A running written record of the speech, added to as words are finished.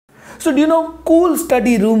So do you know cool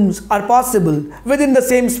study rooms are possible within the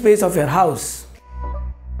same space of your house?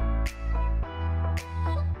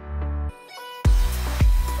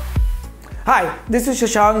 Hi, this is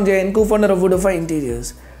Shashank Jain, co-founder of Woodofa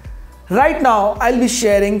Interiors. Right now, I'll be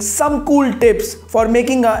sharing some cool tips for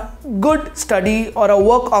making a good study or a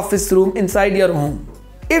work office room inside your home.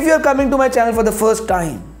 If you're coming to my channel for the first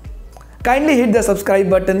time, kindly hit the subscribe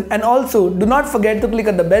button and also do not forget to click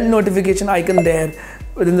on the bell notification icon there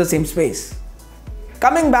within the same space.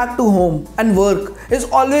 Coming back to home and work is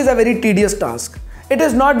always a very tedious task. It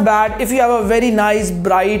is not bad if you have a very nice,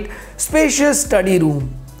 bright, spacious study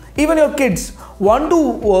room. Even your kids want to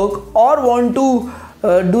work or want to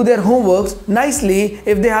do their homeworks nicely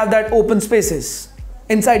if they have that open spaces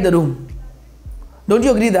inside the room. Don't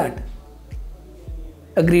you agree that?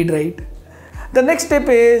 Agreed, right? The next tip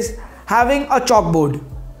is having a chalkboard.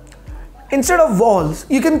 Instead of walls,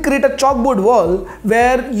 you can create a chalkboard wall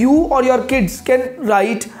where you or your kids can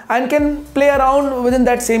write and can play around within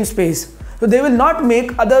that same space. So they will not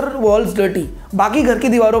make other walls dirty. बाकी घर की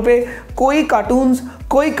दीवारों पे कोई cartoons,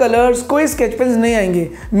 कोई colours, कोई sketch pens नहीं आएंगे.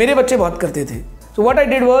 मेरे बच्चे बहुत करते थे. So what I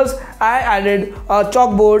did was I added a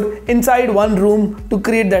chalkboard inside one room to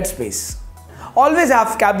create that space. Always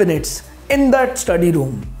have cabinets in that study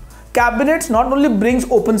room. Cabinets not only brings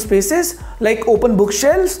open spaces like open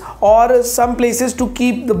bookshelves or some places to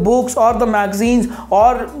keep the books or the magazines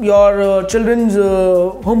or your children's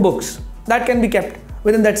home books that can be kept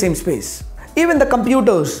within that same space. Even the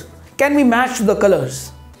computers can be matched to the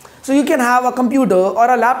colors. So you can have a computer or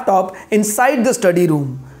a laptop inside the study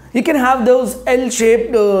room. You can have those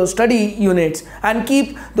L-shaped study units and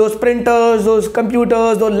keep those printers, those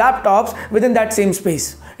computers, those laptops within that same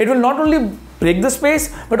space. It will not only break the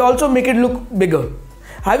space but also make it look bigger.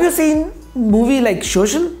 Have you seen movie like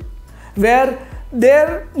Social? Where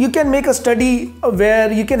there you can make a study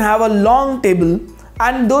where you can have a long table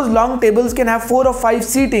and those long tables can have 4 or 5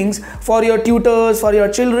 seatings for your tutors, for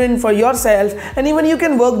your children, for yourself, and even you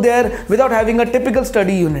can work there without having a typical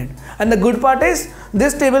study unit. And the good part is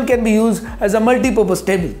this table can be used as a multi-purpose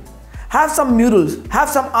table. Have some murals, have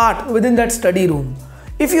some art within that study room.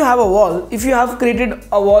 If you have a wall, if you have created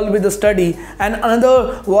a wall with a study and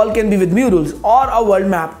another wall can be with murals or a world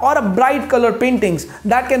map or a bright color paintings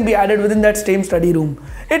that can be added within that same study room,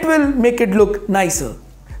 it will make it look nicer.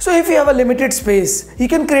 So if you have a limited space, you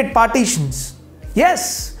can create partitions.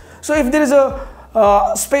 Yes. So if there is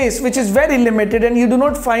a space which is very limited and you do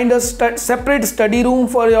not find a separate study room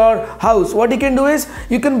for your house, what you can do is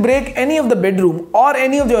you can break any of the bedroom or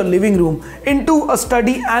any of your living room into a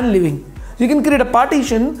study and living. You can create a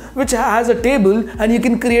partition which has a table and you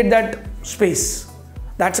can create that space.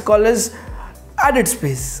 That's called as added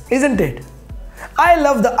space, isn't it? I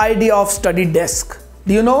love the idea of study desk.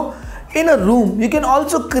 Do you know? In a room, you can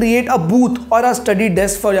also create a booth or a study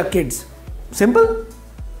desk for your kids. Simple.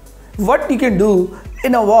 What you can do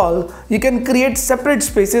in a wall, you can create separate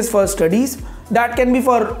spaces for studies. That can be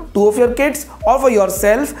for 2 of your kids or for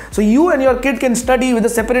yourself. So you and your kid can study with a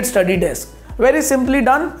separate study desk. Very simply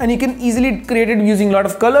done, and you can easily create it using a lot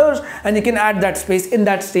of colors and you can add that space in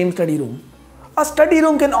that same study room. A study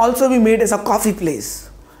room can also be made as a coffee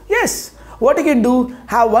place. Yes, what you can do,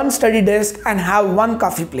 have one study desk and have one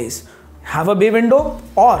coffee place. Have a bay window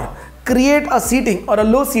or create a seating or a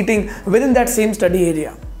low seating within that same study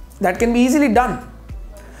area. That can be easily done.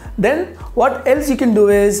 Then what else you can do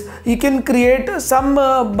is you can create some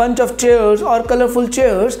bunch of chairs or colorful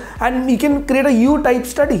chairs and you can create a U-type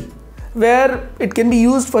study where it can be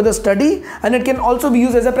used for the study and it can also be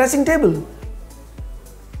used as a pressing table.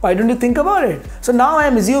 Why don't you think about it? So now I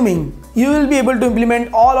am assuming you will be able to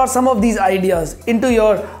implement all or some of these ideas into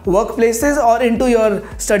your workplaces or into your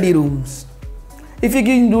study rooms. If you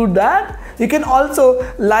can do that, you can also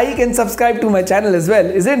like and subscribe to my channel as well,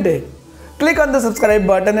 isn't it? Click on the subscribe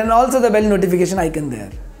button and also the bell notification icon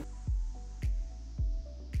there.